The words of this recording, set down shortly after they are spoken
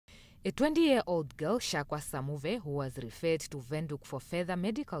A 20-year-old girl, Shakwa Samuve, who was referred to Windhoek for further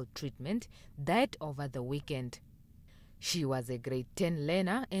medical treatment, died over the weekend. She was a grade 10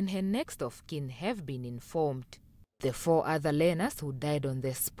 learner and her next of kin have been informed. The 4 other learners who died on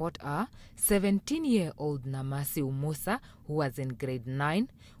the spot are 17-year-old Namasi Umusa, who was in grade 9,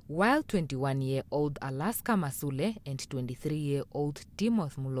 while 21-year-old Alaska Masule and 23-year-old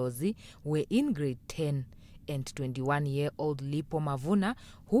Timoth Mulozi were in grade 10, and 21-year-old Lipo Mavuna,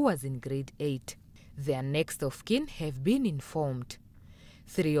 who was in grade 8. Their next of kin have been informed.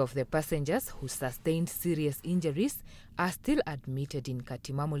 3 of the passengers who sustained serious injuries are still admitted in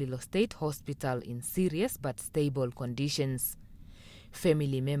Katimamulilo State Hospital in serious but stable conditions.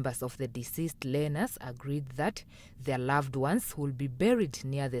 Family members of the deceased learners agreed that their loved ones will be buried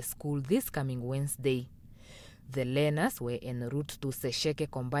near the school this coming Wednesday. The learners were en route to Sesheke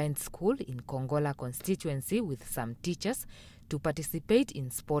Combined School in Kongola constituency with some teachers to participate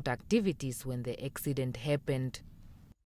in sport activities when the accident happened.